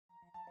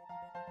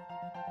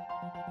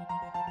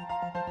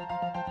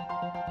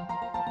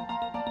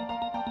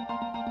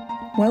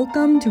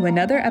Welcome to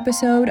another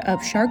episode of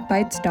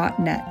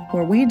SharkBites.net,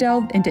 where we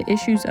delve into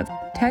issues of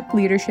tech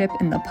leadership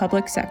in the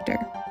public sector.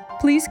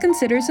 Please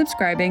consider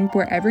subscribing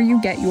wherever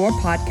you get your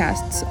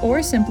podcasts,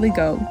 or simply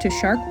go to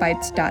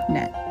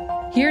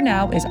SharkBites.net. Here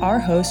now is our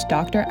host,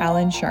 Dr.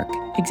 Alan Shark,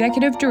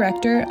 Executive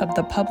Director of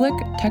the Public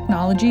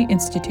Technology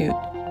Institute,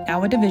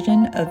 now a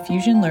division of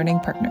Fusion Learning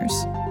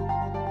Partners.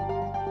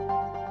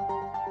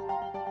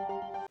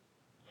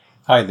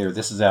 Hi there,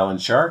 this is Alan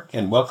Shark,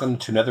 and welcome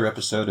to another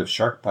episode of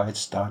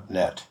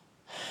SharkBites.net.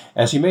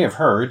 As you may have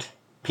heard,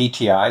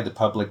 PTI, the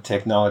Public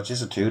Technology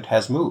Institute,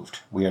 has moved.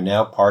 We are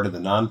now part of the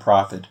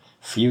nonprofit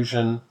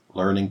Fusion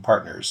Learning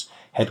Partners,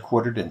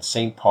 headquartered in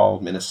St. Paul,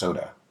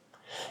 Minnesota.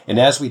 And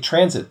as we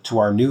transit to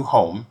our new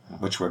home,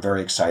 which we're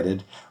very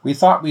excited, we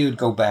thought we would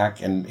go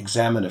back and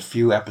examine a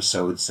few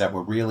episodes that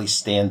were really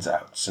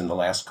standouts in the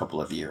last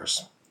couple of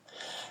years.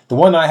 The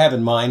one I have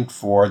in mind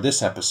for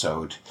this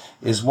episode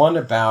is one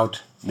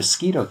about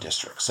mosquito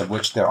districts, of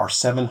which there are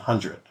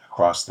 700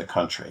 across the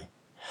country.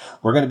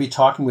 We're going to be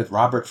talking with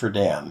Robert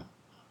Verdan,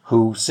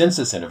 who since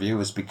this interview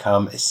has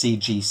become a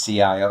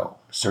CGCIO,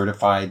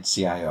 Certified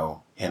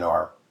CIO, in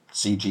our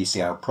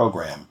CGCIO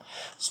program,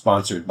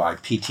 sponsored by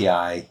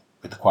PTI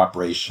with the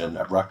cooperation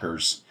of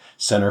Rutgers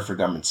Center for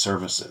Government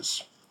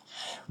Services.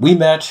 We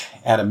met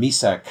at a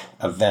MESAC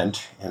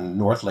event in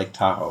North Lake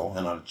Tahoe,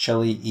 and on a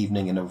chilly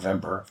evening in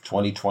November of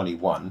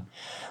 2021,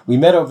 we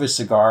met over a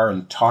cigar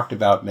and talked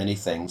about many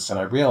things, and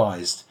I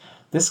realized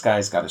this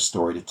guy's got a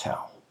story to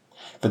tell.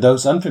 For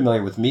those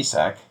unfamiliar with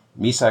MESAC,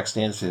 MESAC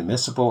stands for the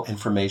Municipal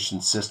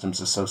Information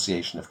Systems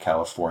Association of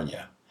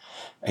California,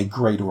 a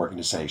great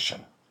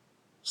organization.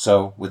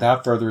 So,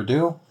 without further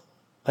ado,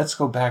 let's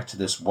go back to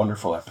this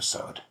wonderful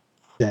episode.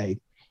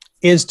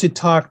 Is to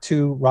talk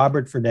to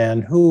Robert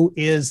Verdan, who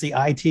is the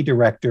IT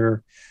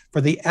director for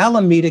the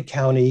Alameda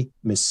County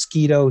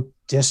Mosquito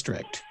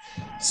District.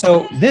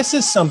 So this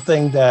is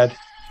something that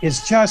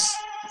is just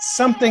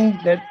something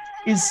that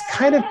is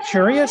kind of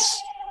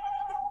curious.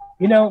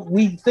 You know,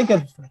 we think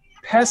of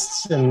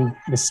pests and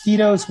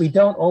mosquitoes. We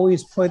don't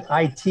always put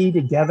IT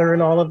together in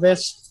all of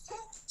this.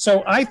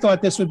 So I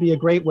thought this would be a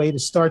great way to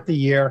start the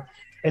year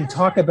and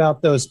talk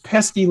about those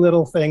pesky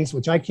little things,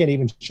 which I can't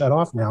even shut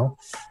off now.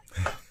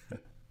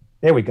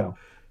 There we go.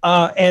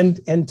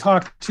 And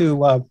talk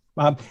to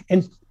Bob.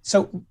 And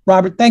so,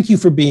 Robert, thank you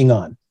for being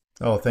on.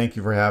 Oh, thank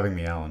you for having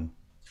me, Alan.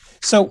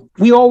 So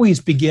we always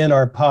begin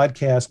our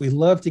podcast. We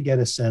love to get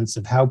a sense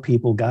of how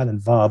people got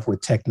involved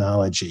with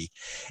technology.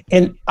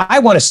 And I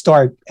want to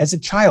start as a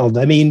child.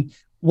 I mean,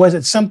 was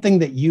it something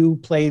that you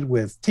played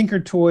with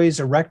Tinker Toys,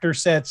 erector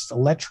sets,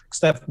 electric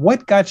stuff?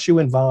 What got you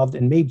involved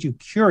and made you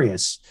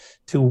curious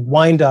to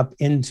wind up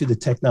into the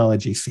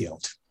technology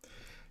field?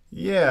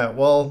 Yeah,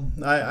 well,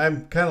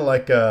 I'm kind of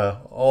like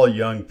all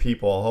young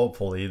people,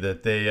 hopefully,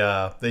 that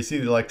they see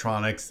the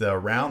electronics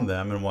around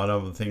them. And one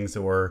of the things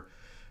that were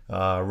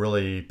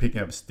really picking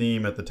up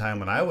steam at the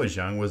time when I was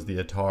young was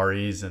the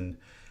Ataris and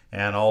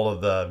all of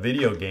the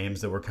video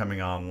games that were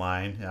coming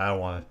online. I don't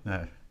want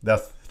to,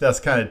 that's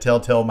kind of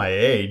telltale my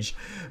age,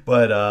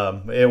 but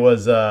it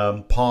was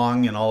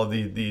Pong and all of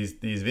these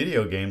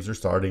video games are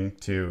starting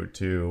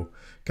to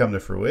come to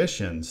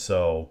fruition.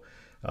 So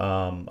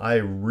I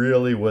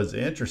really was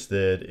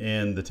interested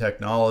in the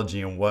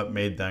technology and what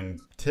made them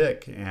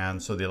tick. And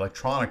so the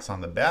electronics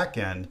on the back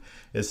end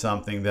is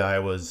something that I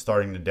was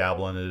starting to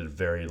dabble in at a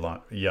very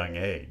young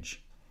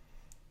age.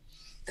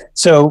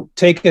 So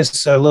take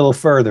us a little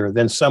further.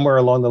 Then somewhere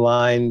along the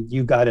line,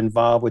 you got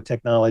involved with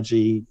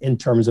technology in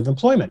terms of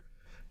employment.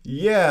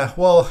 Yeah,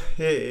 well,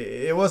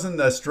 it wasn't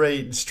a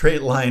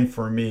straight line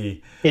for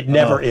me. It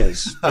never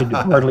is. It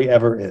hardly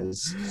ever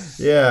is.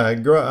 Yeah,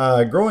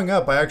 growing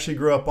up, I actually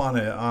grew up on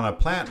a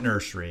plant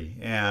nursery,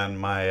 and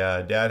my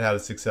dad had a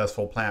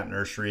successful plant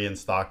nursery in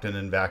Stockton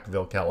and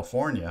Vacaville,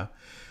 California.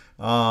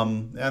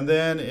 And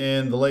then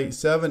in the late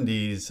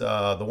 70s,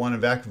 the one in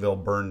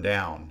Vacaville burned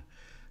down.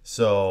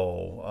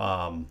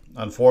 So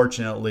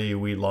unfortunately,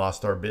 we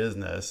lost our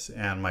business,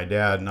 and my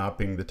dad, not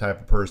being the type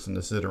of person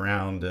to sit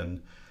around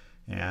and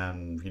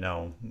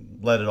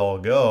let it all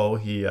go,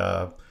 he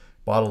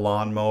bought a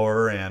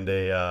lawnmower and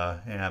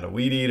a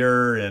weed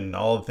eater and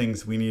all the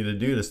things we needed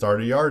to do to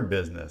start a yard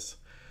business.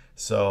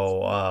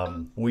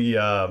 So we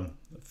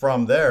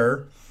from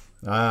there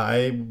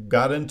I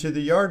got into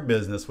the yard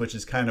business, which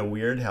is kind of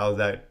weird how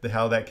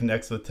that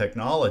connects with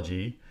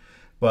technology.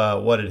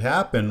 But what had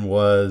happened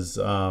was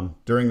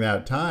during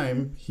that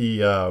time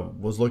he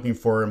was looking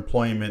for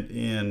employment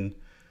in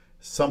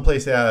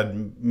someplace that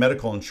had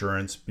medical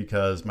insurance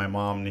because my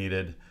mom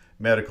needed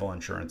medical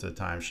insurance at the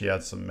time. She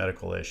had some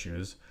medical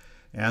issues.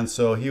 And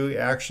so he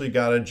actually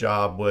got a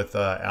job with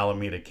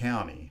Alameda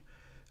County.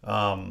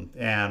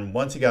 And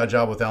once he got a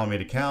job with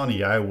Alameda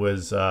County, I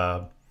was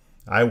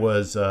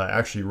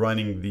actually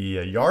running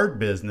the yard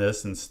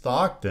business in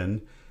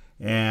Stockton.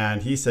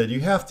 And he said,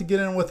 you have to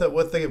get in with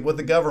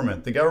the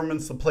government. The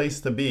government's the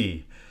place to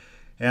be.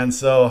 And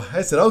so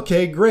I said,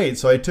 okay, great.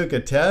 So I took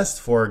a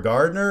test for a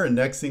gardener, and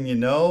next thing you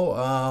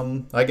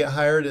know, I get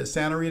hired at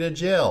Santa Rita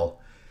Jail.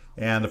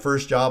 And the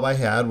first job I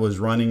had was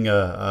running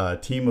a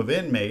team of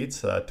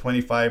inmates, a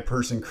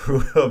 25-person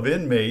crew of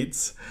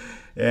inmates.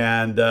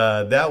 And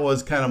that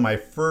was kind of my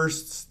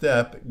first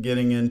step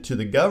getting into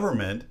the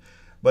government.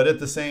 But at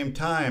the same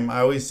time, I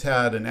always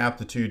had an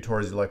aptitude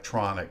towards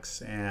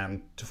electronics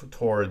and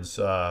towards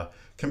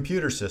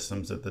computer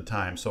systems at the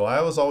time. So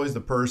I was always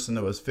the person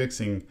that was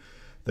fixing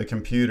the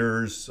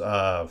computers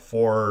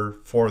for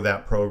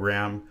that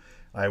program.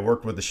 I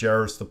worked with the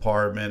sheriff's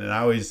department, and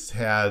I always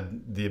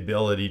had the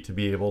ability to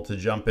be able to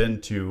jump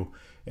into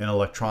an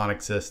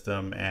electronic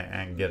system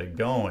and get it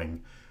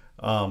going.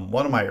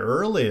 One of my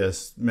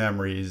earliest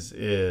memories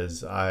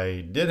is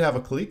I did have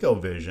a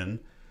ColecoVision,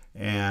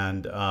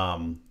 and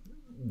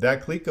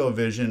that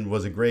ColecoVision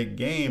was a great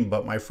game,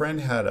 but my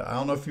friend had, I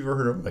don't know if you've ever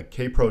heard of a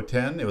K-Pro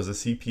 10. It was a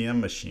CPM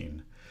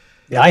machine.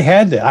 Yeah, I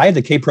had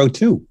the K-Pro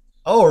 2.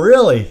 Oh,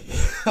 really?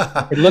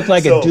 It looked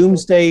like a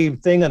doomsday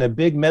thing on a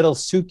big metal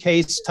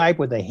suitcase type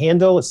with a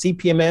handle, a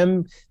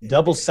CPMM,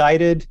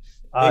 double-sided,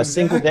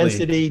 single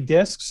density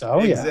discs. Oh,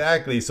 yeah.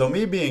 Exactly. So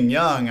me being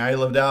young, I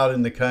lived out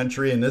in the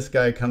country, and this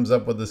guy comes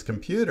up with this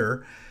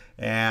computer,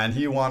 and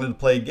he wanted to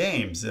play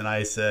games. And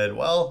I said,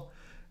 well,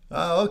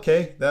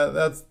 okay,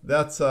 that's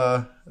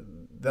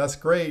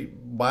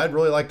great. But I'd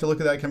really like to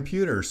look at that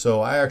computer. So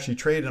I actually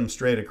traded him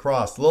straight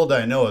across. Little did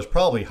I know it was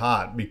probably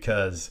hot,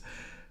 because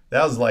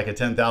that was like a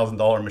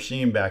 $10,000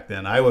 machine back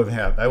then. I wouldn't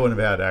have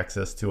had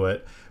access to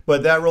it.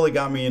 But that really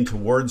got me into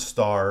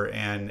WordStar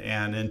and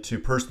into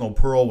Personal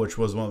Perl, which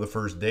was one of the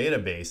first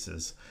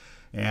databases.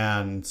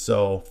 And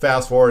so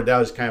fast forward, that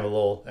was kind of a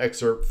little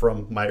excerpt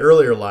from my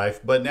earlier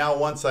life. But now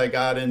once I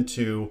got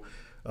into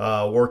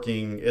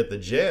working at the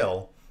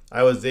jail,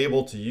 I was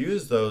able to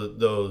use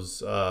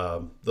those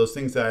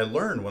things that I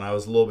learned when I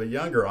was a little bit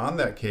younger on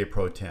that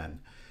K-Pro 10.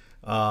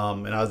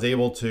 And I was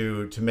able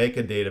to make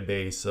a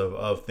database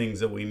of things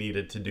that we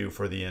needed to do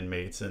for the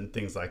inmates and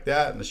things like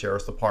that. And the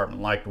sheriff's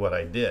department liked what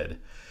I did.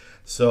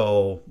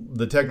 So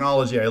the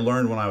technology I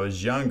learned when I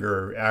was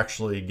younger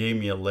actually gave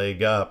me a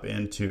leg up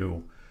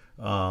into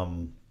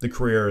the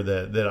career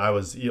that I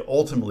was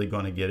ultimately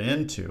going to get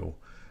into.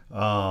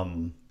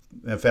 And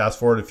fast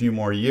forward a few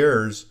more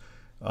years,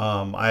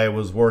 I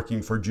was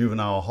working for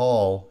Juvenile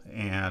Hall,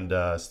 and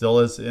still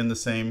is in the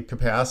same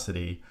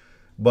capacity.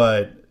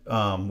 But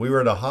we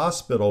were at a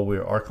hospital.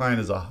 Our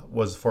client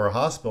was for a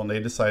hospital, and they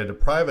decided to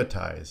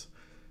privatize.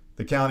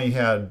 The county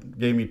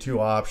gave me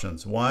two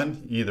options.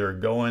 One, either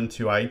go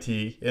into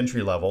IT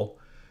entry level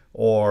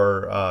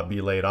or be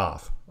laid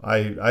off.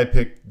 I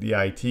picked the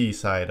IT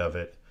side of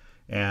it,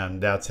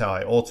 and that's how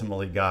I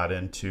ultimately got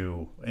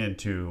into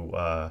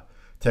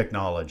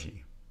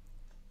technology.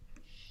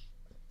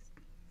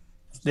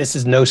 This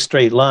is no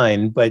straight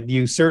line, but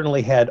you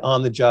certainly had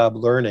on-the-job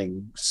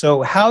learning.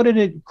 So how did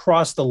it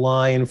cross the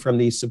line from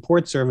these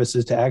support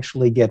services to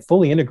actually get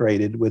fully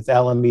integrated with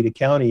Alameda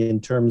County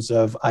in terms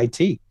of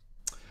IT?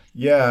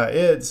 Yeah,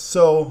 it's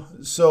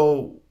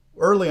so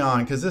early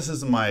on, because this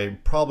is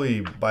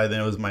probably by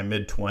then it was my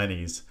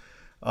mid-20s.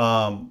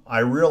 I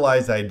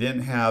realized I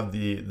didn't have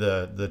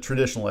the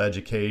traditional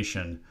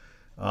education,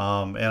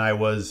 and I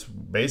was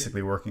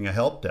basically working a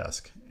help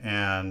desk.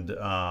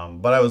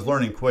 But I was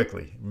learning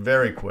quickly,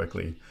 very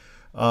quickly.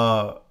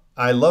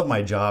 I love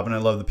my job, and I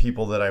love the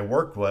people that I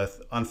worked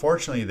with.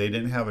 Unfortunately, they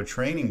didn't have a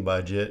training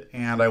budget,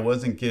 and I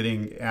wasn't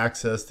getting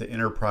access to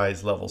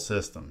enterprise level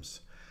systems.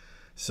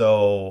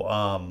 So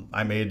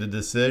I made the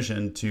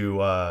decision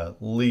to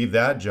leave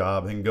that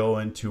job and go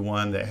into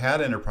one that had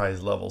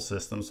enterprise level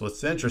systems.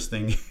 What's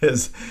interesting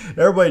is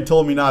everybody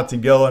told me not to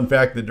go. In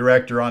fact, the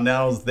director on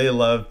that was,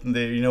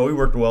 we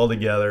worked well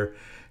together.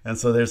 And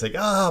so they're like,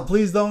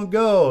 please don't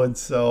go. And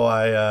so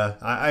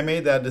I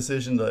made that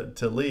decision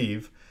to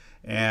leave.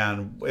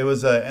 And it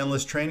was an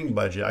endless training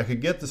budget. I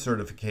could get the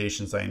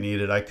certifications I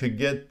needed.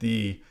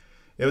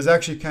 It was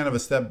actually kind of a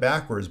step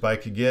backwards, but I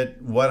could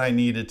get what I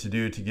needed to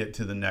do to get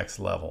to the next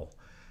level.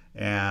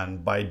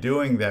 And by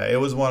doing that, it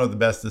was one of the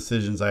best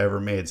decisions I ever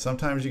made.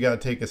 Sometimes you got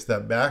to take a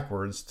step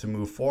backwards to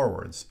move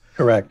forwards.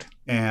 Correct.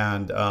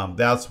 And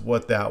that's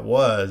what that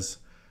was.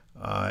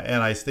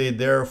 And I stayed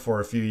there for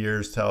a few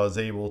years till I was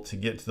able to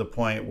get to the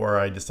point where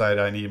I decided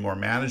I needed more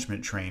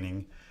management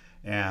training.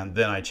 And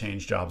then I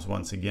changed jobs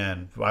once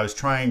again. I was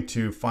trying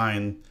to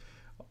find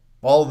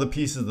all of the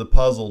pieces of the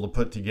puzzle to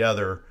put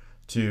together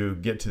to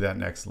get to that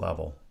next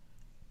level.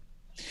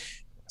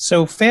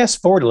 So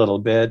fast forward a little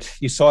bit,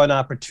 you saw an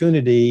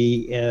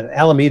opportunity.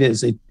 Alameda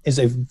is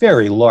a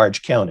very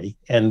large county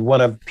and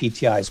one of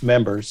PTI's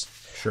members.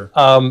 Sure.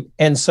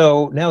 And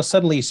so now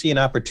suddenly you see an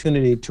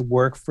opportunity to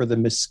work for the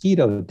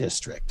Mosquito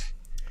District.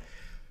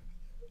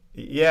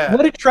 Yeah.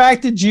 What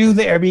attracted you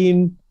there? I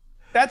mean,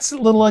 that's a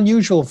little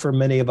unusual for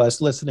many of us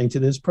listening to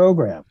this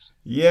program.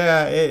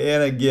 Yeah,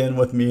 and again,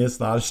 with me, it's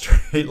not a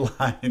straight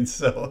line.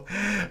 So,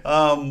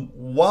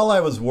 while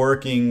I was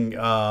working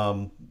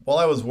in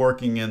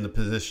the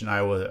position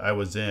I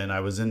was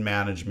in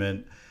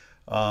management.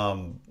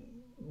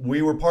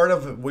 we were part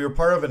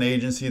of an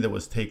agency that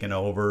was taken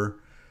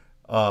over.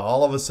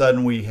 All of a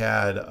sudden, we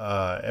had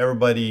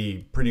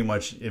everybody pretty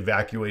much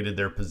evacuated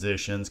their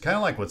positions, kind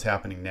of like what's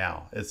happening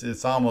now.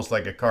 It's almost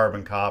like a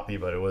carbon copy,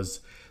 but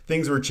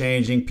things were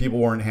changing. People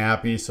weren't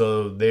happy,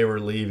 so they were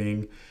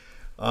leaving.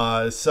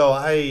 So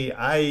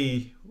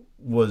I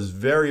was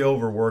very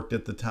overworked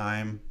at the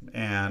time,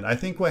 and I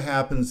think what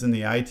happens in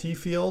the IT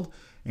field,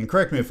 and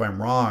correct me if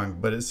I'm wrong,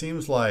 but it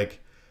seems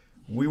like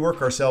we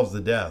work ourselves to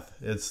death.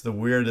 It's the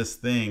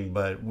weirdest thing,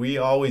 but we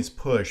always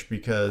push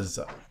because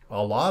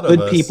a lot of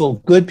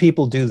good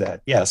people do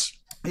that. Yes.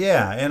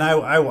 Yeah, and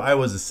I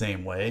was the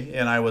same way,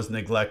 and I was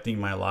neglecting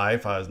my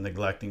life. I was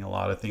neglecting a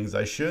lot of things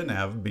I shouldn't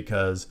have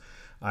because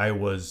I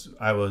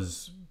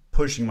was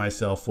pushing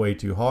myself way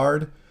too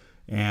hard,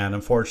 and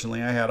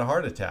unfortunately, I had a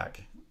heart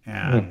attack,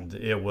 and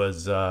it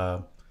was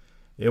a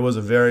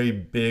very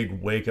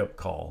big wake up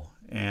call,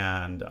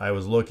 and I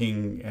was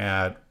looking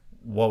at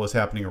what was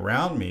happening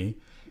around me,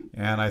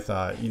 and I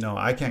thought,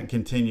 I can't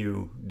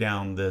continue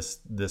down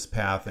this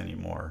path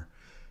anymore.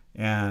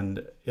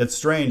 And it's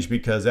strange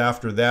because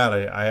after that,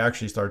 I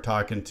actually started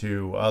talking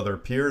to other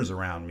peers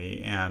around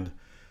me, and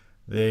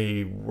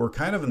they were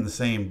kind of in the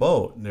same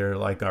boat. They're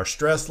like, our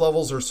stress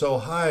levels are so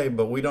high,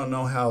 but we don't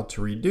know how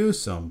to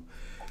reduce them.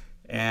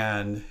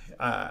 And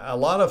a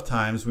lot of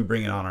times we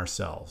bring it on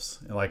ourselves,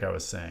 like I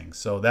was saying.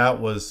 So that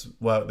was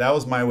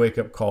my wake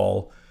up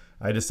call.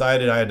 I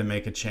decided I had to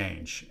make a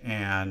change.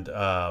 And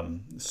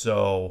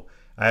so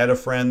I had a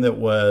friend that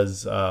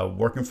was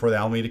working for the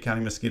Alameda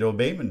County Mosquito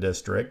Abatement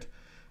District,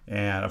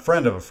 and a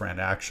friend of a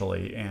friend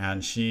actually,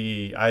 and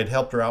I had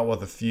helped her out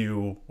with a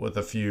few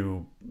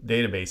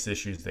database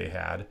issues they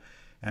had,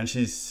 and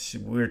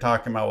we were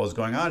talking about what was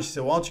going on. She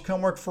said, "Why don't you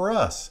come work for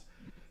us?"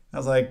 I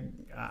was like,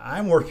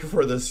 "I'm working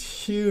for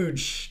this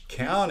huge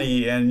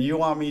county, and you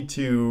want me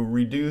to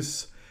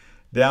reduce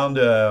down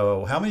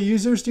to how many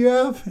users do you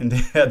have?" And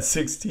they had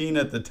 16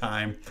 at the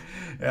time,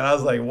 and I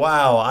was like,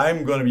 "Wow,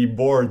 I'm going to be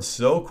bored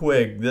so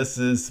quick. This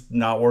is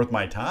not worth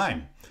my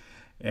time."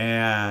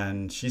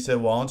 And she said,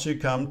 "Why don't you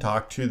come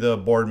talk to the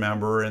board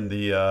member and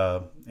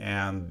the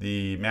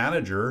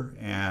manager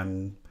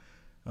and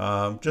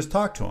just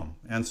talk to them?"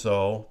 And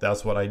so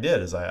that's what I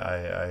did. Is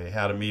I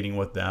had a meeting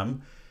with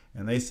them,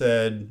 and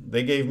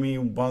they gave me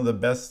one of the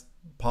best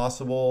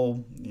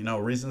possible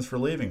reasons for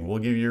leaving. "We'll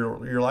give you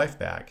your life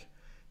back.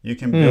 You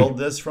can build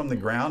this from the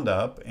ground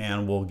up,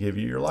 and we'll give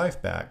you your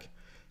life back,"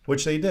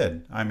 which they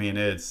did. I mean,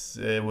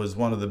 it was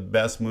one of the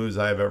best moves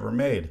I've ever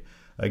made.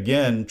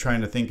 Again,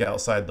 trying to think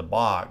outside the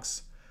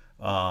box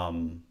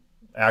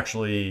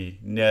actually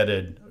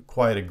netted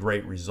quite a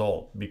great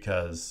result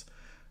because...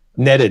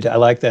 Netted, I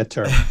like that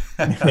term.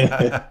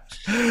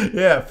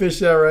 Yeah, fish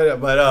that right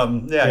up. But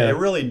it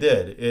really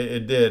did.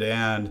 It did.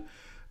 And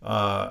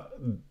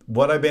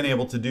what I've been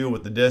able to do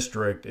with the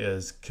district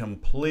is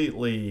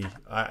completely...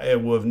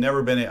 I've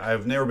never been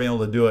able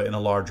to do it in a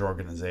large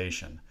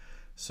organization.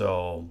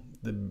 So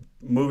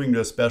moving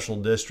to a special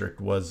district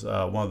was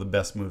one of the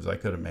best moves I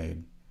could have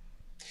made.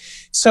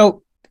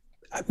 So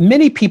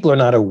many people are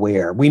not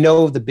aware. We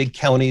know of the big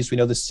counties, we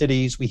know the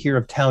cities, we hear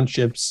of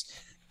townships.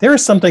 There are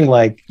something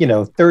like,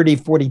 30,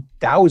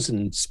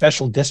 40,000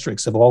 special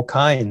districts of all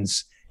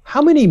kinds.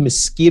 How many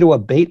mosquito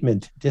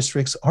abatement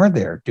districts are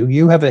there? Do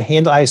you have a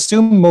handle? I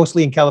assume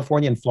mostly in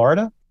California and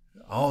Florida?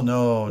 Oh,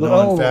 no.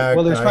 In fact,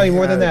 well, there's probably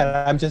more than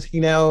that. I'm just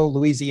thinking now,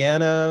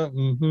 Louisiana.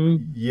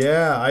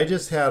 Yeah, I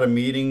just had a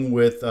meeting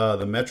with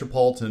the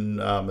Metropolitan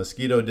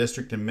Mosquito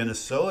District in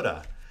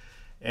Minnesota.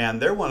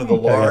 And they're one of the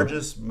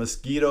largest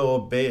mosquito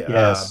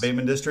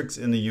abatement districts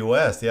in the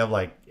U.S. They have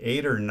like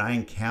 8 or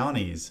 9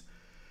 counties,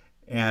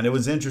 and it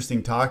was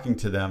interesting talking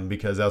to them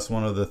because that's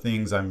one of the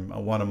things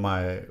one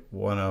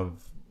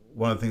of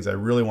the things I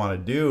really want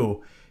to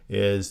do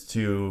is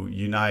to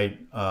unite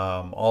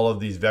all of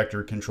these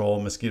vector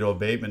control mosquito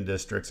abatement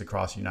districts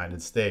across the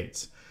United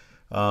States.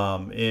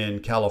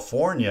 In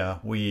California,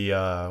 we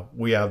have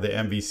the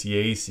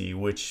MVCAC,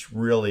 which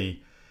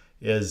really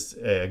is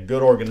a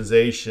good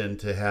organization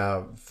to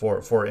have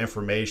for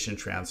information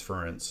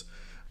transference,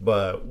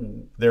 but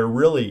there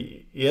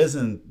really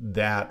isn't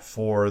that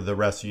for the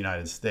rest of the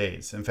United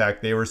States. In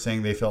fact, they were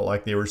saying they felt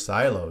like they were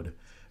siloed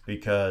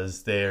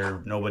because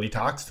nobody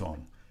talks to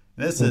them.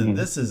 And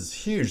this is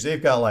huge.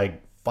 They've got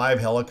like 5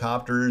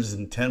 helicopters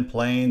and 10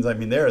 planes. I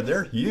mean,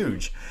 they're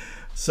huge.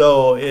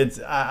 So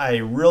I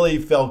really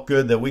felt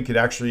good that we could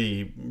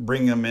actually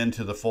bring them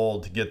into the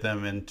fold to get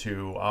them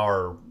into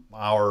our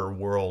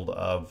world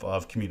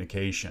of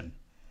communication.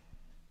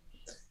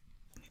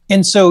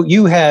 And so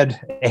you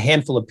had a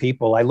handful of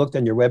people. I looked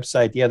on your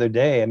website the other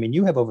day. I mean,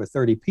 you have over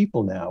 30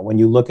 people now. When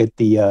you look at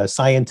the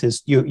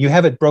scientists, you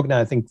have it broken down,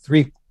 I think,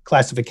 3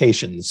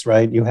 classifications,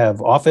 right? You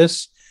have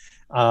office,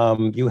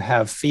 you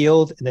have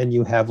field, and then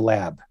you have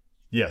lab.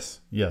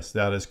 Yes,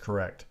 that is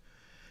correct.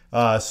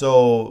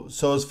 So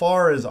as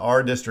far as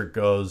our district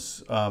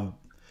goes,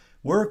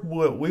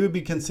 we would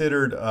be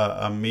considered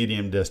a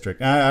medium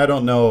district. I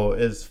don't know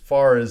as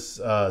far as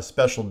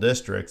special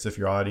districts, if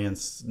your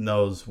audience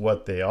knows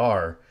what they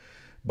are,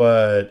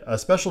 But a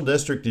special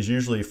district is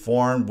usually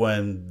formed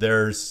when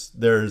there's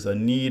a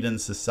need in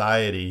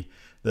society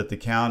that the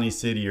county,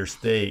 city, or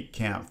state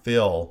can't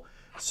fill.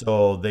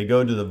 So they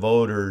go to the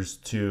voters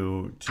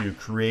to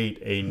create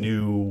a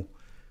new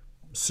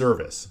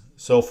service.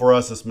 So for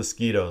us, it's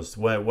mosquitoes.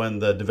 When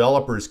the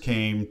developers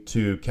came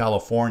to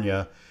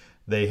California,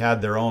 they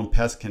had their own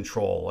pest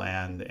control,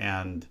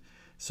 and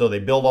so they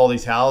built all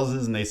these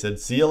houses, and they said,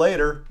 "See you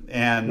later."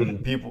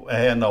 And people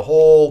and the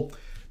whole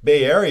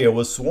Bay Area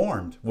was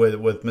swarmed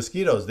with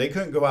mosquitoes. They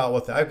couldn't go out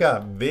with. I've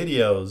got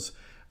videos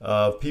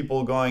of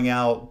people going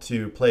out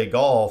to play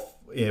golf,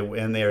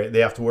 and they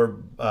have to wear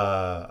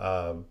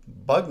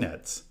bug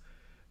nets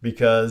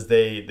because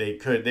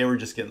they were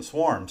just getting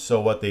swarmed.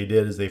 So what they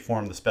did is they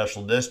formed the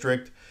special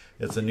district.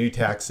 It's a new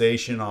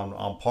taxation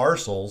on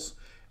parcels,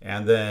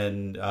 and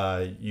then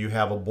you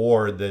have a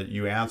board that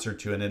you answer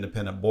to, an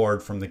independent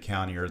board from the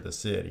county or the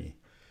city.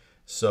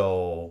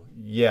 So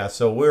yeah,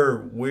 so we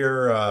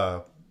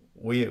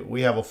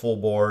have a full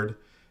board,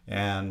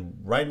 and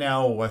right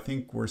now I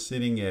think we're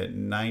sitting at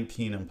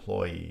 19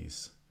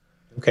 employees.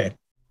 Okay.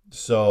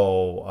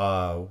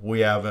 So we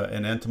have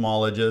an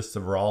entomologist,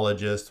 a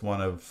virologist, one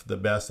of the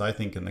best I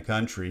think in the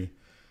country.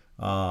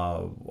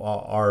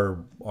 Our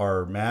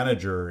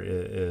manager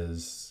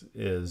is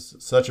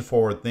such a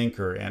forward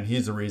thinker, and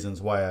he's the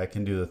reasons why I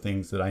can do the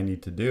things that I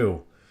need to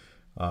do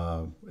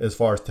as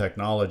far as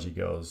technology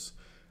goes.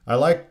 I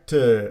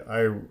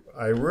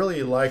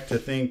really like to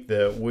think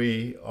that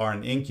we are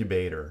an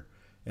incubator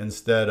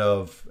instead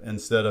of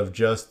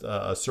just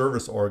a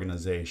service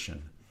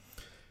organization.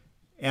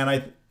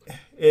 And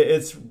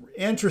it's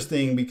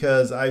interesting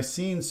because I've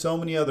seen so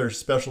many other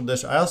special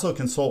districts. I also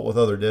consult with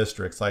other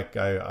districts. Like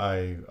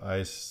I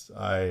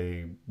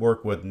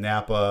work with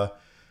Napa,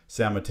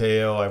 San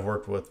Mateo. I've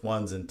worked with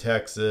ones in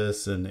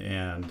Texas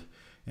and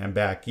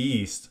back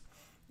east.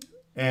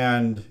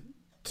 And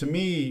to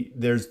me,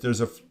 there's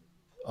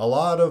a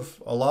lot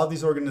of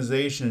these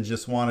organizations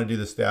just want to do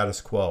the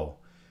status quo.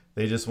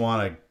 They just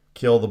want to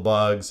kill the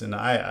bugs. And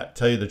I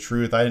tell you the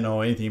truth, I didn't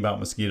know anything about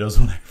mosquitoes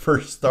when I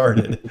first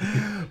started,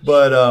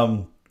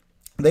 but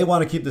they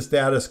want to keep the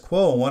status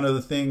quo. One of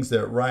the things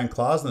that Ryan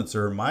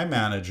Klosnitzer, my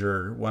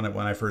manager, when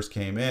I first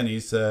came in, he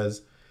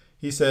said,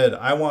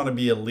 I want to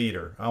be a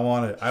leader. I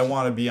want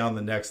to be on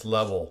the next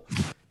level.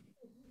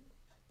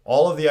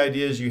 All of the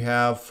ideas you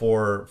have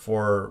for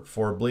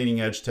bleeding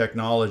edge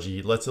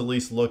technology, let's at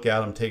least look at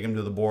them, take them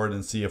to the board,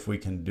 and see if we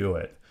can do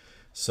it.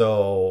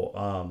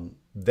 So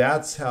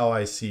that's how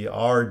I see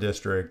our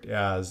district,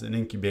 as an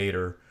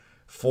incubator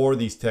for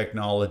these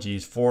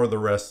technologies for the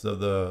rest of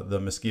the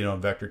mosquito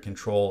and vector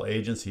control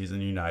agencies in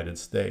the United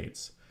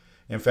States.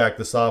 In fact,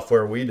 the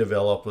software we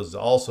developed was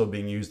also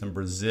being used in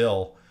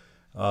Brazil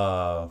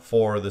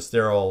for the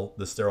sterile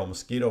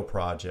mosquito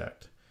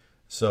project.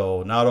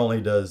 So not only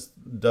does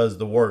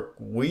the work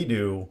we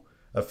do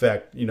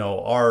affect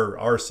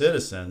our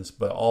citizens,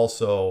 but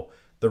also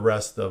the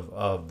rest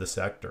of the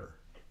sector.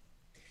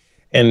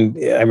 And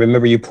I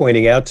remember you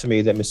pointing out to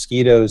me that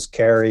mosquitoes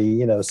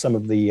carry, some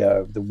of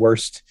the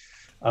worst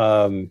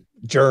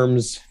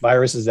germs,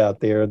 viruses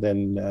out there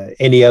than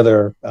any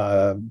other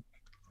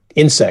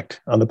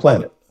insect on the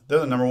planet. They're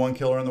the number one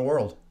killer in the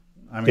world.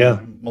 I mean, yeah.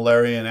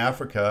 Malaria in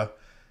Africa.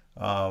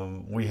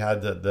 We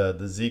had the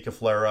Zika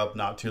flare up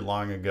not too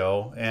long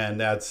ago, and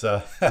that's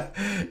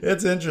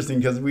it's interesting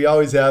because we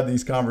always have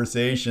these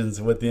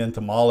conversations with the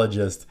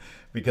entomologist,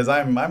 because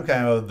I'm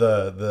kind of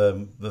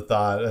the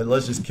thought,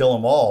 let's just kill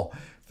them all,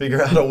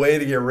 figure out a way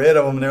to get rid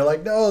of them, and they're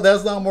like, no,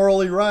 that's not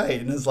morally right.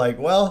 And it's like,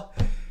 well,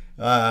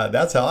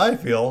 that's how I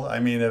feel. I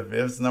mean, if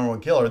it's the number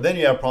one killer, then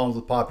you have problems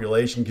with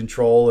population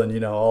control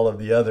and all of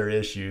the other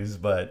issues,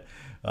 but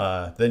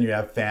then you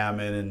have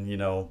famine and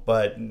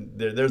but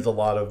there's a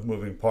lot of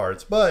moving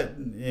parts, but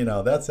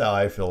that's how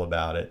I feel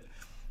about it.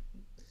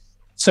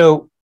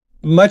 So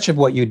much of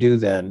what you do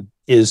then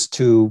is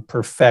to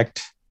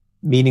perfect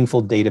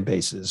meaningful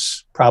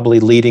databases, probably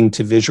leading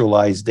to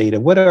visualized data.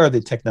 What are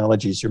the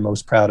technologies you're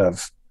most proud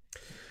of?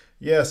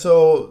 Yeah,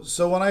 so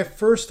when I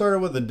first started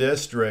with the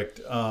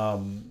district,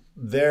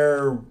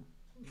 their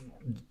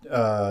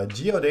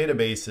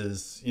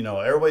geodatabases,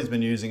 everybody's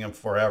been using them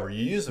forever.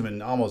 You use them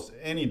in almost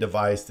any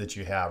device that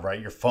you have, right?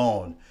 Your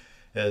phone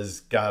has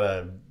got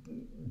a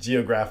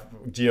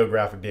geographic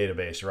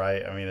database,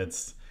 right? I mean,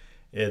 it's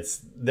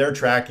they're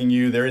tracking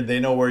you. They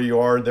know where you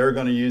are. They're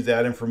going to use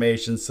that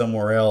information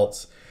somewhere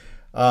else.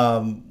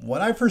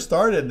 When I first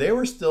started, they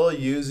were still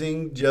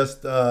using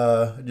just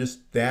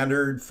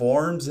standard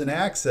forms and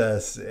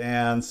access,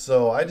 and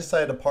so I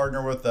decided to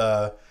partner with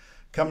a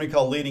company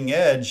called Leading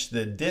Edge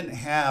that didn't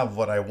have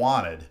what I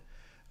wanted,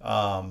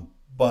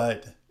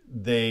 but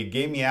they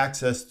gave me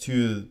access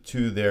to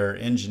their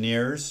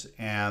engineers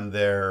and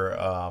their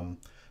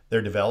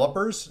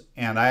developers,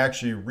 and I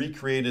actually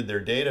recreated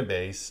their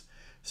database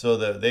so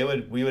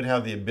that we would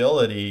have the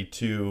ability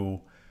to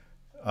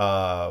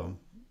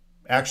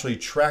actually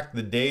track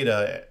the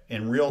data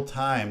in real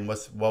time,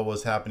 what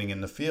was happening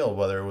in the field,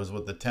 whether it was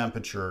with the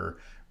temperature,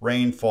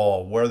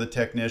 rainfall, where the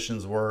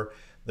technicians were,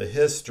 the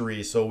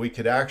history, so we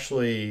could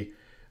actually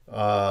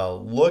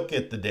look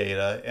at the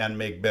data and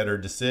make better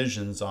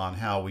decisions on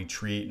how we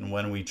treat and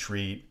when we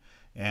treat,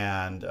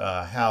 and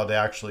how to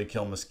actually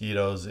kill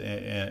mosquitoes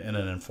in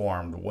an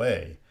informed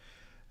way.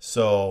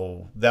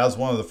 So that was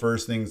one of the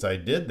first things I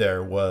did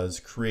there, was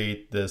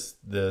create this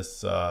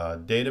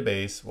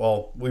database.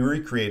 Well, we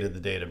recreated the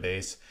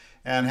database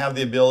and have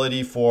the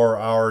ability for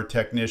our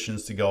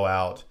technicians to go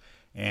out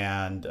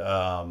and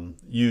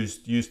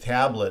use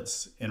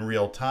tablets in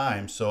real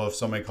time. So if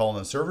somebody calls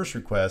in a service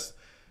request,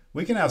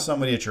 we can have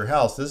somebody at your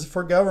house. This is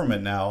for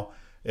government now.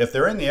 If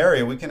they're in the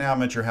area, we can have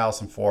them at your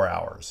house in 4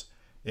 hours.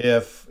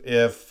 If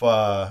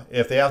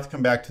they have to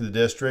come back to the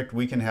district,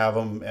 we can have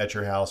them at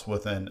your house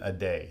within a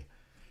day.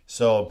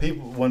 So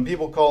when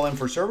people call in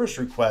for service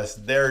requests,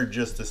 they're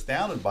just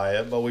astounded by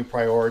it. But we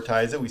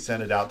prioritize it. We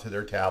send it out to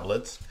their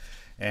tablets,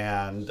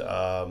 and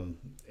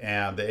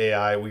the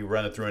AI, we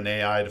run it through an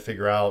AI to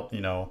figure out,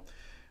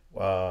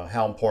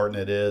 how important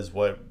it is,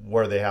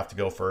 where they have to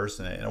go first,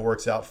 and it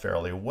works out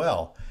fairly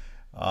well.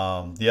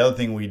 The other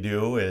thing we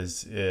do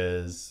is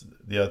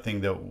the other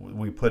thing that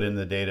we put in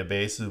the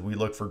database is we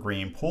look for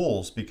green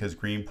pools, because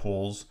green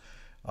pools.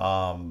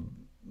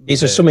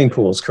 These are swimming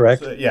pools,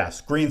 correct? Yes,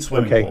 green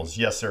swimming pools.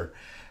 Yes, sir.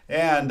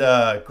 And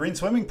green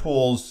swimming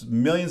pools,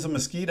 millions of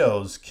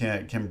mosquitoes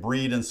can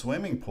breed in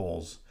swimming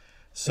pools.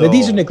 So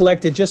these are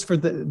neglected just for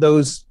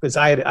those, because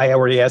I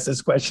already asked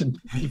this question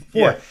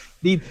before.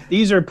 Yeah.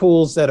 These are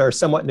pools that are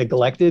somewhat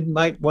neglected,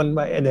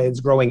 and it's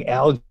growing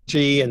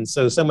algae, and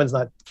so someone's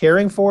not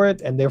caring for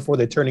it, and therefore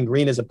they're turning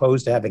green, as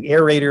opposed to having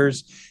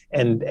aerators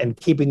and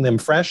keeping them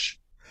fresh.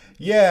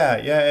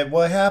 Yeah.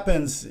 What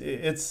happens?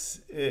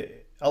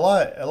 A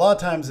lot of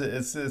times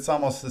it's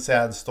almost a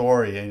sad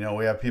story.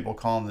 We have people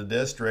calling the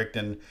district,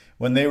 and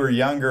when they were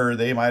younger,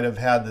 they might have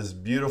had this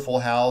beautiful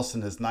house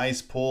and this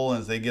nice pool.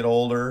 And as they get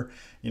older,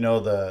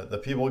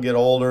 the people get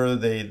older,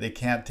 they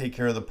can't take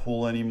care of the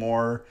pool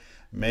anymore.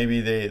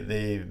 Maybe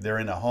they're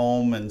in a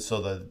home, and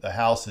so the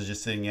house is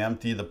just sitting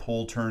empty. The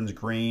pool turns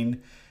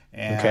green,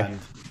 and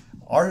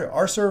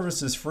our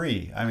service is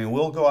free.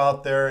 We'll go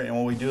out there, and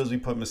what we do is we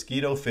put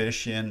mosquito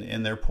fish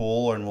in their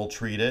pool, and we'll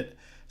treat it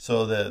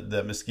so that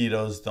the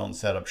mosquitoes don't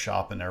set up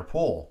shop in their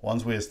pool.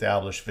 Once we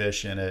establish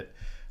fish in it,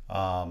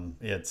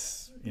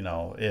 nothing's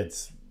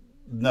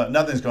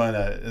going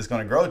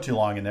to grow too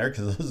long in there,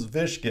 because those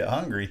fish get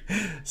hungry,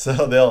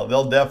 so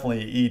they'll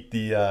definitely eat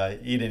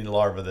any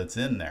larva that's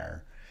in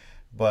there.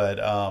 But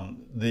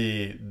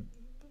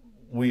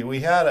we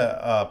had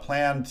a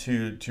plan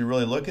to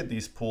really look at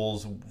these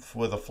pools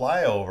with a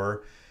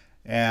flyover,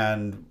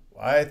 and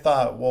I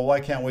thought, well, why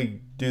can't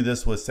we do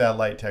this with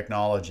satellite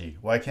technology?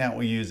 Why can't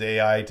we use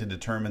AI to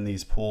determine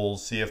these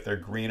pools, see if they're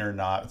green or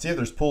not, see if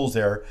there's pools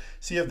there,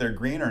 see if they're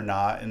green or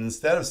not, and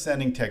instead of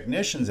sending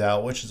technicians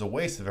out, which is a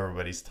waste of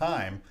everybody's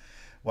time,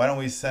 why don't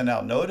we send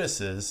out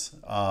notices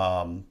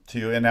and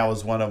that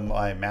was one of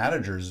my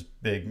managers'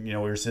 big, we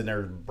were sitting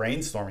there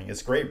brainstorming.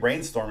 It's great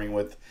brainstorming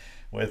with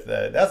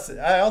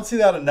I don't see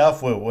that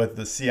enough with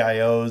the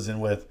CIOs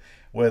and with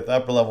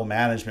upper level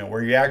management,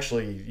 where you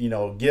actually,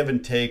 give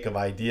and take of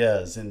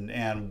ideas,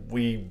 and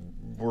we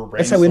were brainstorming.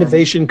 That's how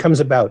innovation comes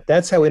about.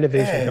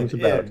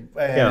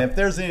 And if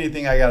there's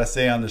anything I got to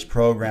say on this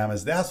program,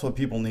 is that's what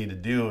people need to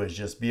do, is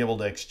just be able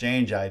to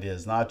exchange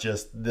ideas, not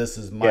just this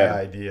is my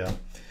idea.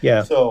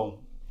 Yeah. So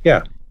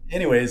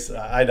anyways,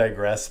 I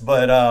digress.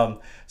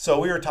 But so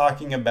we were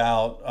talking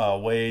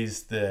about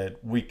ways that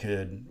we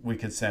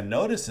could send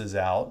notices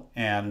out,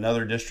 and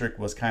another district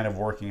was kind of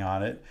working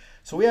on it.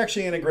 So we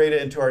actually integrate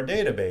it into our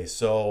database.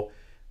 So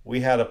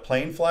we had a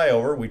plane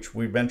flyover, which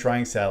we've been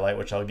trying satellite,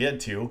 which I'll get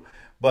to,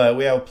 but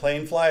we have a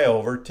plane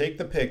flyover, take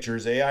the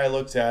pictures, AI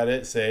looks at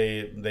it,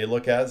 they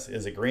look at it,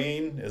 is it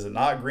green? Is it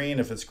not green?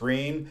 If it's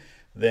green,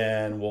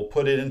 then we'll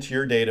put it into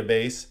your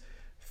database.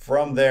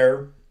 From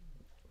there,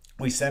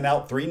 we send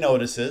out 3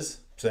 notices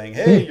saying,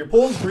 hey, your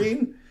pool's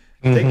green,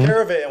 take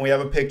care of it. And we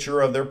have a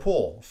picture of their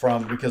pool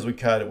because we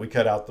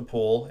cut out the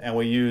pool, and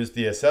we use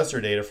the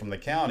assessor data from the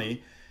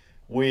county.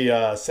 We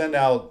send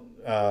out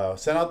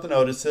the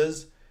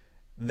notices.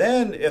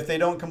 Then if they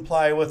don't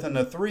comply within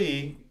the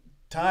 3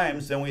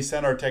 times, then we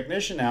send our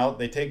technician out.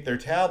 They take their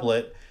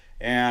tablet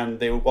and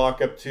they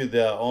walk up to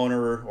the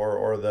owner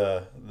or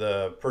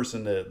the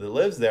person that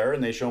lives there,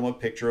 and they show them a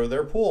picture of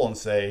their pool and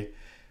say,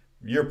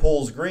 your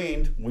pool's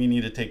green, we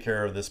need to take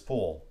care of this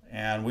pool.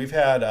 And we've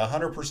had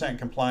 100%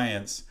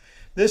 compliance.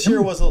 This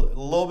year was a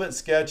little bit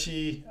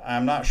sketchy.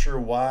 I'm not sure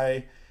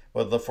why.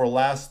 But for the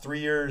last 3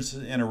 years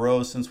in a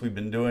row since we've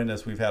been doing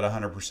this, we've had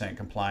 100%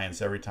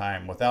 compliance every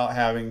time without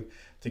having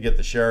to get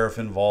the sheriff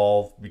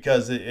involved,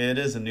 because it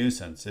is a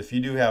nuisance. If you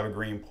do have a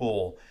green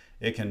pool,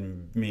 it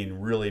can mean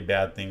really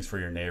bad things for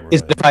your neighborhood.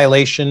 Is it a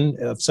violation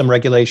of some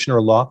regulation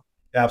or law?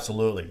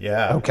 Absolutely,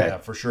 yeah. Okay. Yeah,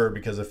 for sure,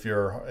 because if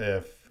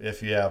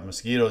you have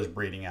mosquitoes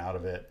breeding out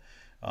of it,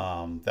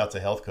 that's a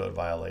health code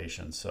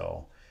violation.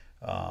 So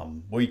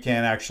we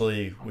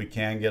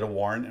can get a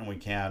warrant and we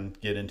can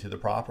get into the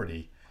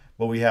property,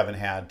 but we haven't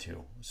had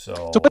to. So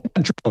what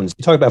about drones?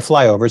 You talk about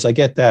flyovers. I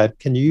get that.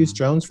 Can you use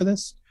drones for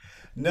this?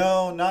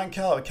 No, not in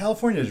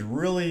California is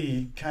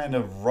really kind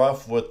of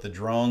rough with the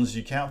drones.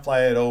 You can't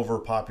fly it over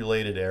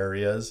populated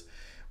areas.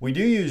 We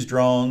do use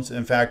drones.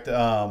 In fact,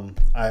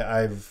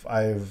 I've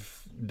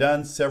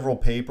done several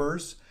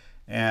papers,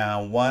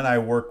 and one I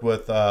worked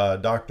with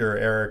Dr.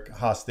 Eric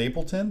Haas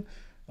Stapleton.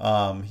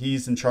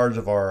 He's in charge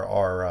of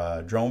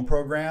our drone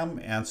program,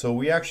 and so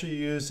we actually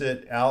use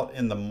it out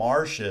in the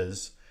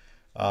marshes.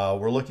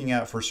 We're looking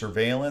at for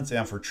surveillance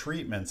and for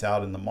treatments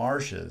out in the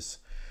marshes.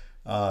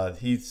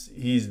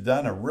 He's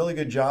done a really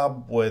good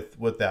job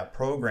with that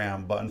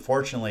program, but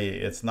unfortunately,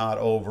 it's not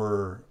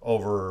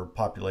over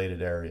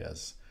populated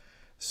areas.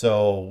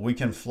 So we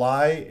can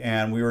fly,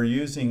 and we were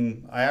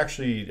using. I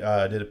actually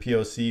did a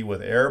POC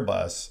with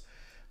Airbus,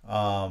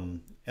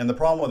 and the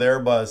problem with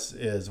Airbus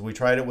is we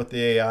tried it with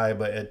the AI,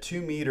 but at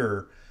 2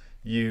 meter,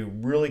 you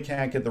really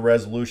can't get the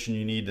resolution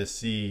you need to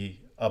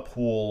see a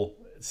pool,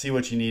 see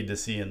what you need to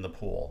see in the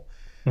pool.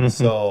 Mm-hmm.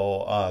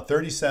 So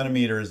 30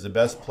 centimeters is the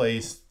best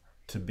place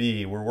to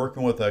be. We're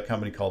working with a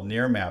company called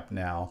Nearmap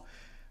now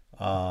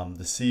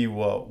to see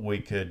what we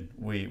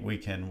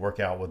can work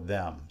out with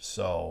them.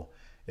 So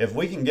if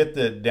we can get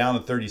down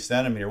to 30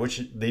 centimeter,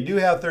 which they do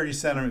have 30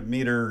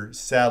 centimeter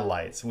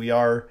satellites, we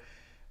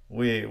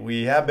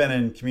have been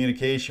in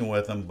communication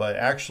with them, but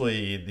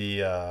actually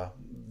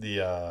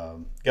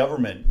the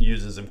government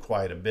uses them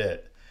quite a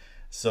bit.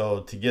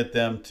 So to get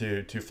them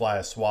to fly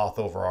a swath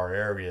over our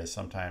area is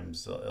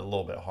sometimes a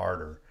little bit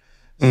harder.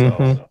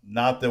 So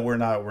not that we're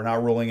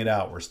not ruling it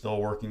out. We're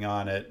still working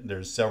on it.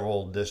 There's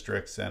several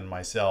districts and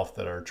myself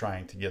that are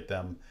trying to get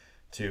them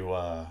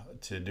to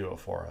do it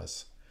for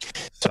us.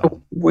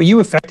 So were you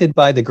affected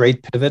by the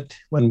great pivot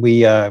when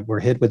we were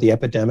hit with the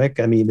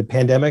epidemic? I mean, the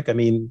pandemic. I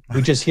mean,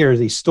 we just hear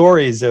these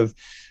stories of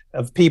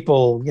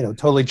people,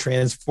 totally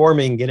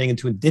transforming, getting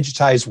into a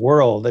digitized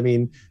world. I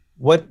mean,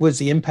 what was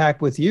the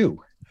impact with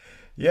you?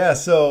 Yeah,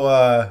 so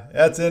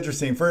that's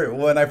interesting.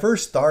 When I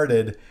first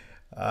started,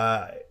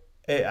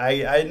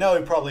 I know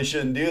we probably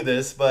shouldn't do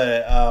this,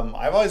 but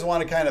I've always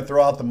wanted to kind of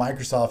throw out the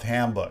Microsoft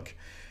handbook.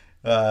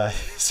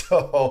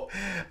 So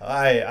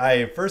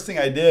I first thing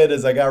I did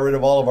is I got rid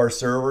of all of our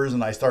servers,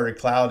 and I started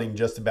clouding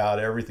just about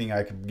everything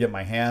I could get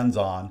my hands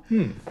on,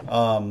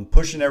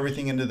 pushing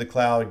everything into the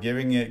cloud,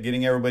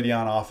 getting everybody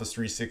on Office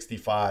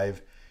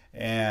 365.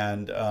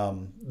 And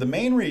the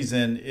main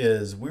reason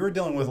is we were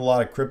dealing with a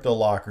lot of crypto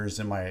lockers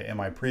in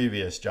my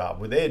previous job,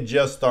 where they had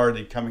just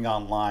started coming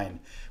online.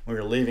 We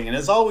were leaving, and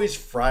it's always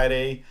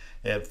Friday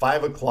at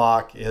 5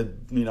 o'clock.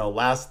 It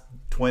last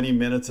 20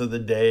 minutes of the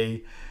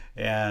day,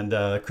 and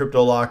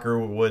crypto locker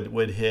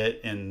would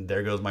hit, and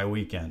there goes my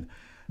weekend.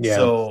 Yeah.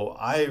 So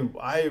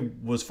I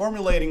was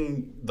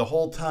formulating the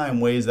whole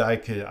time ways that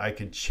I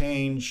could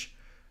change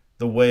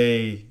the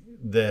way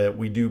that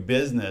we do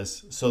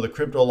business so the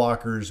crypto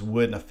lockers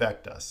wouldn't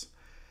affect us.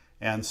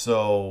 And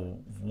so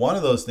one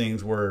of those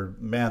things were,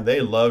 man,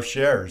 they love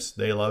shares.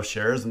 They love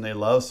shares and they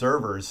love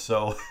servers.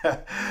 So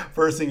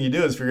first thing you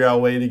do is figure out a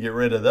way to get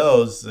rid of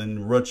those.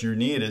 And what you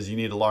need is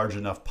a large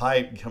enough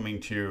pipe coming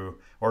to,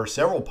 or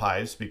several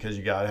pipes, because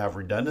you got to have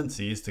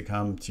redundancies to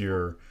come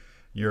to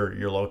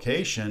your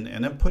location,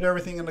 and then put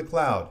everything in the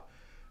cloud.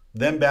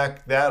 Then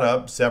back that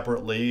up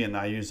separately, and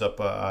I use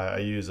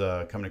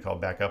a company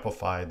called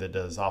Backupify that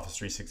does Office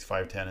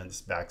 365 tenants,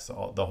 backs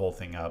the whole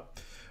thing up.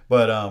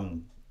 But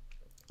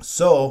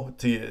so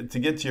to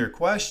get to your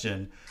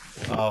question,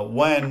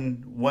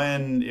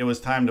 when it was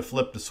time to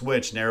flip the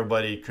switch and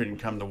everybody couldn't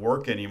come to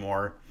work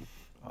anymore,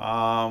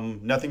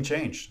 nothing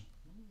changed.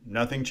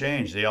 Nothing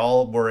changed. They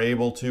all were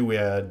able to. We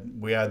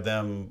had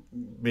them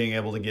being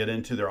able to get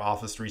into their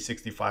Office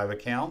 365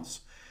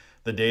 accounts.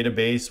 The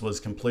database was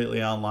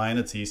completely online.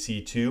 It's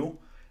EC2.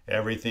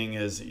 Everything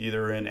is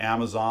either in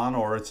Amazon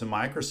or it's in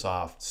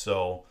Microsoft.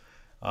 So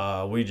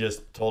we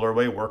just told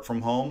everybody, work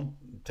from home,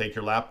 take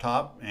your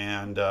laptop,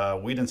 and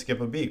we didn't skip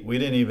a beat. We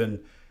didn't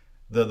even,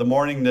 the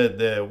morning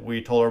that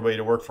we told everybody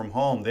to work from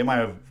home, they might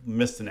have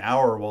missed an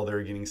hour while they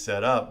were getting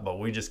set up, but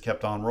we just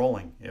kept on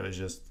rolling. It was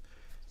just...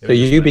 So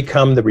you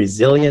become the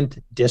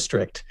resilient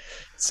district.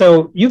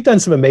 So you've done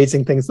some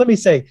amazing things. Let me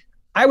say,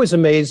 I was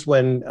amazed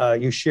when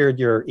you shared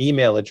your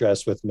email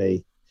address with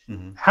me.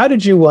 Mm-hmm. How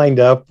did you wind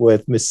up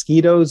with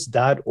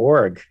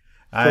mosquitoes.org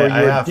for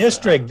your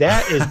district?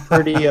 That is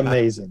pretty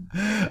amazing.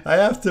 I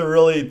have to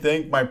really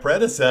thank my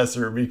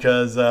predecessor,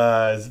 because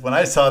when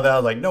I saw that, I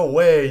was like, no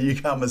way, you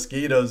got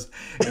mosquitoes.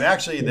 And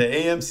actually, the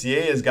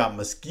AMCA has got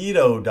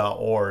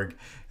mosquito.org.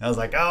 And I was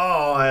like,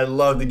 oh, I'd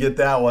love to get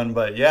that one.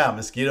 But yeah,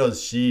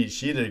 mosquitoes, she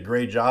did a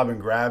great job in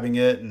grabbing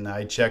it. And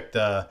I checked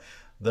the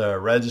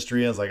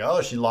registry. I was like,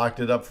 oh, she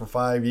locked it up for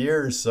 5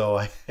 years. So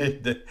I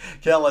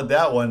can't let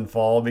that one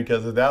fall,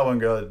 because if that one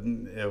goes,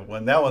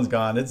 when that one's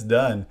gone, it's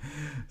done.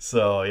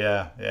 So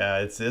yeah,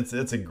 it's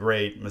a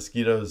great,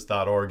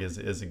 mosquitoes.org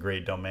is a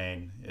great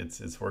domain.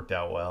 It's worked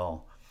out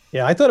well.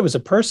 Yeah, I thought it was a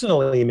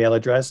personal email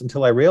address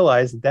until I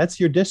realized that's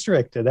your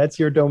district, that's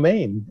your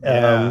domain.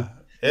 Yeah.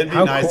 It'd be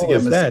nice to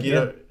get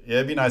mosquito.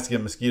 it'd be nice to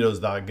get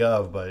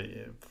mosquitoes.gov, but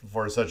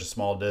for such a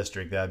small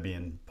district, that'd be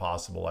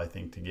impossible, I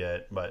think, to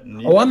get. But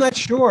I'm not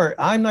sure.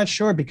 I'm not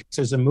sure because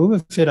there's a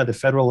movement at the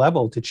federal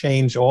level to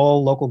change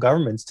all local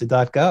governments to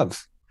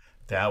 .gov.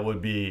 That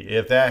would be,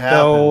 if that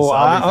happens,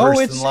 I'll be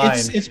first in line.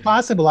 It's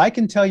possible. I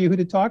can tell you who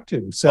to talk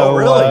to. So,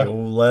 really?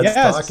 Well, let's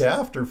talk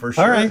after for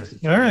sure. All right.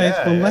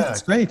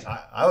 That's great.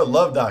 I would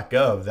love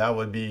 .gov. That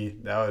would be.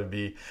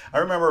 I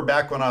remember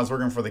back when I was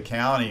working for the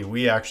county,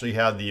 we actually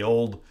had the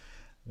old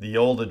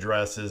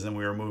addresses, and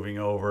we were moving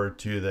over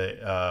to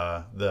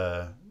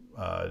the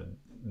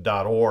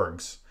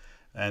 .orgs.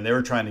 And they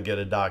were trying to get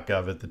a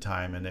 .gov at the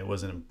time, and it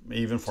wasn't,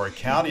 even for a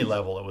county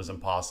level, it was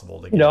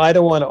impossible to get. I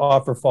don't want to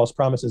offer false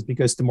promises,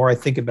 because the more I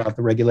think about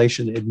the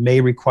regulation, it may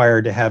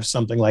require to have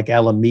something like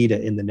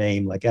Alameda in the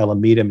name, like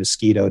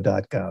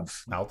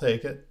alamedamosquito.gov. I'll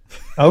take it.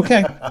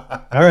 Okay.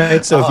 All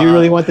right. So if you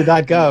really want the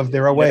 .gov,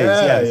 there are ways.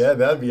 Yeah,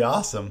 that'd be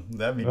awesome.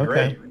 That'd be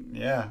great.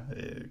 Yeah.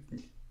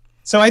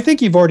 So I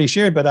think you've already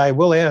shared, but I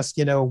will ask,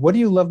 what do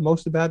you love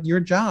most about your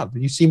job?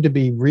 You seem to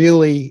be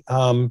really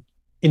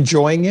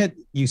enjoying it.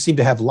 You seem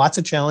to have lots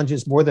of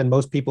challenges, more than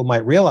most people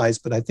might realize,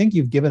 but I think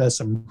you've given us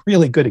some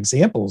really good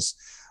examples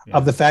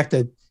of the fact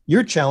that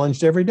you're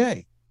challenged every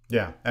day.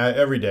 Yeah,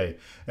 every day.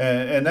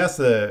 And that's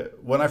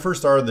when I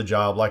first started the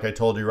job, like I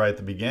told you right at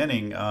the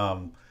beginning,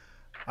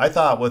 I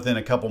thought within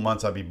a couple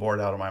months I'd be bored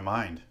out of my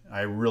mind.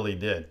 I really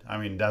did. I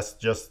mean, that's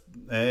just,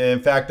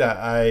 in fact,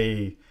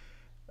 the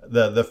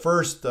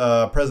first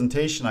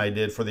presentation I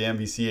did for the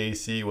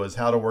MVCAC was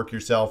how to work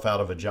yourself out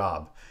of a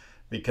job.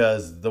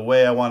 Because the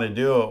way I want to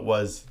do it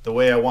was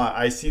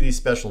I see these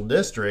special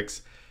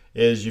districts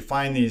is you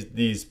find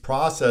these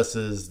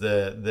processes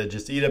that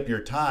just eat up your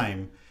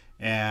time,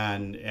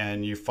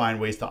 and you find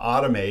ways to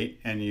automate,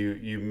 and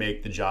you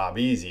make the job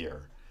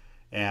easier,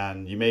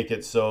 and you make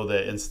it so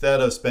that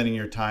instead of spending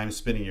your time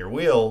spinning your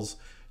wheels,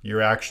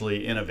 you're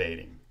actually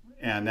innovating.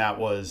 And that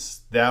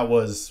was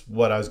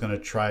what I was going to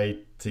try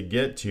to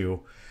get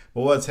to.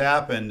 But what's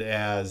happened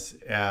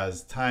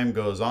as time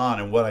goes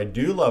on, and what I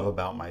do love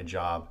about my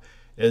job,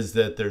 is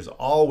that there's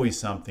always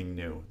something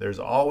new. There's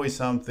always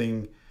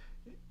something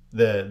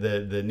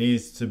that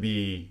needs to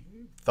be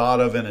thought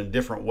of in a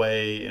different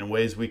way, in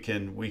ways we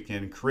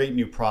can create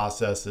new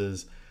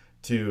processes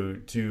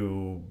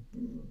to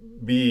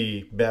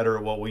be better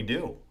at what we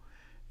do.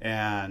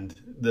 And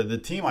the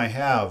team I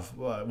have,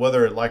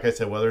 whether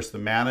it's the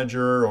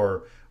manager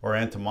or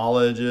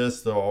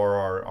entomologist or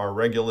our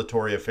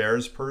regulatory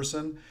affairs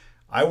person,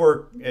 I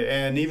work,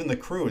 and even the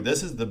crew,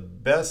 this is the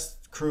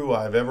best crew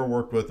I've ever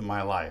worked with in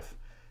my life.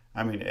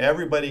 I mean,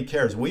 everybody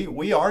cares.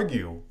 We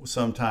argue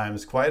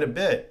sometimes quite a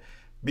bit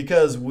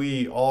because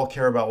we all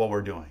care about what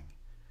we're doing.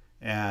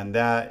 And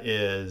that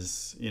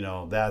is,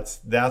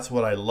 that's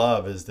what I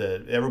love, is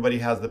that everybody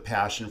has the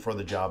passion for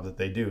the job that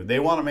they do. They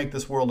want to make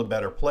this world a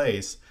better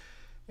place.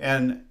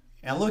 And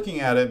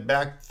looking at it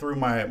back through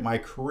my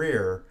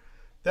career,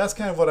 that's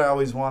kind of what I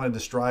always wanted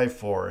to strive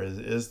for,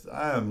 is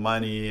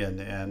money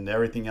and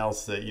everything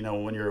else that,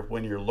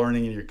 when you're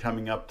learning and you're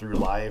coming up through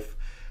life.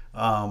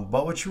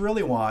 But what you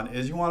really want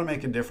is you want to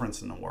make a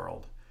difference in the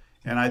world.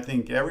 And I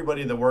think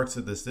everybody that works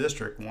at this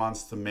district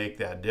wants to make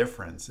that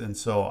difference. And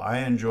so I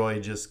enjoy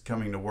just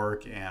coming to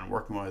work and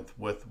working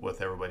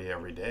with everybody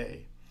every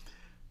day.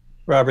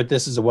 Robert,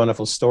 this is a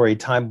wonderful story.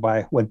 Time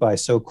went by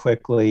so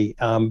quickly.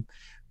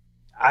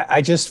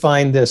 I just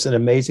find this an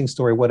amazing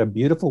story. What a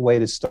beautiful way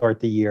to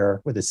start the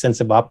year, with a sense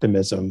of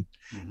optimism,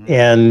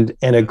 and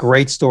a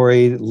great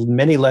story.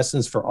 Many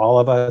lessons for all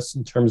of us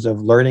in terms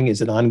of learning is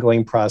an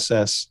ongoing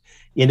process.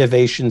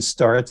 Innovation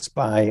starts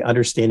by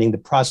understanding the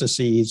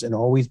processes and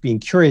always being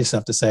curious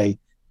enough to say,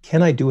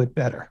 can I do it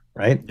better?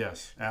 Right?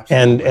 Yes,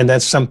 absolutely. And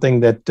that's something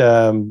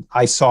that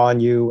I saw in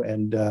you,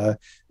 and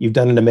you've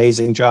done an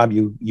amazing job.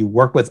 You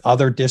work with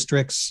other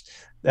districts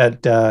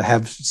that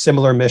have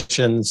similar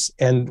missions,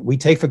 and we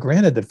take for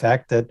granted the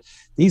fact that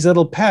these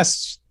little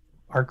pests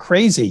are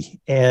crazy,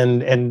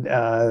 and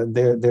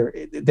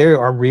they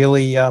are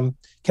really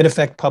can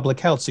affect public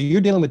health. So you're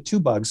dealing with two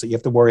bugs that you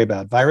have to worry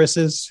about: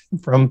 viruses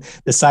from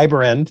the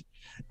cyber end,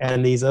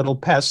 and these little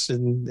pests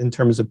in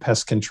terms of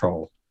pest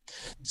control.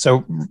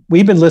 So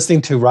we've been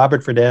listening to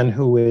Robert Verdin,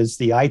 who is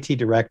the IT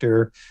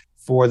director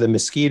for the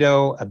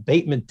Mosquito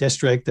Abatement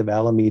District of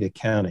Alameda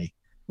County.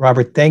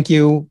 Robert, thank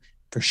you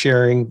for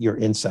sharing your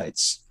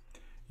insights.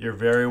 You're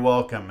very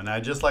welcome. And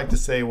I'd just like to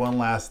say one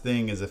last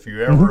thing is, if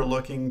you're ever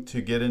looking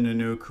to get into a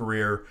new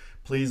career,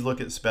 please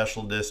look at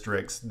special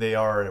districts. They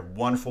are a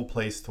wonderful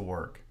place to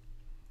work.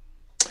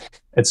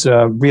 It's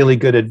really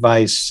good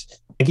advice.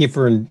 Thank you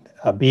for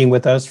being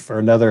with us for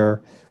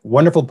another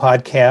wonderful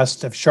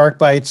podcast of Shark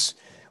Bites.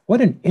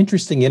 What an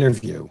interesting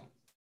interview.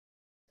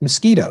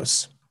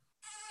 Mosquitoes.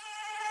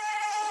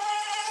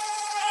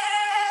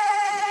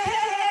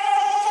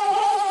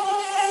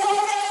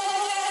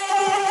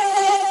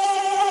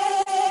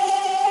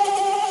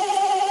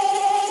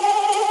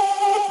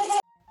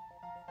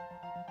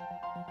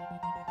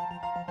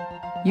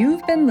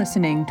 You've been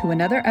listening to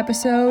another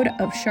episode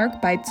of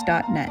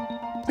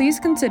SharkBites.net. please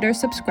consider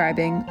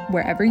subscribing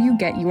wherever you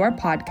get your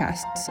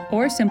podcasts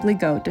or simply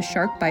go to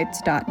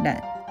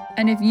sharkbites.net.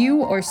 And if you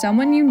or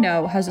someone you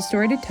know has a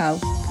story to tell,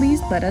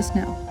 please let us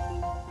know.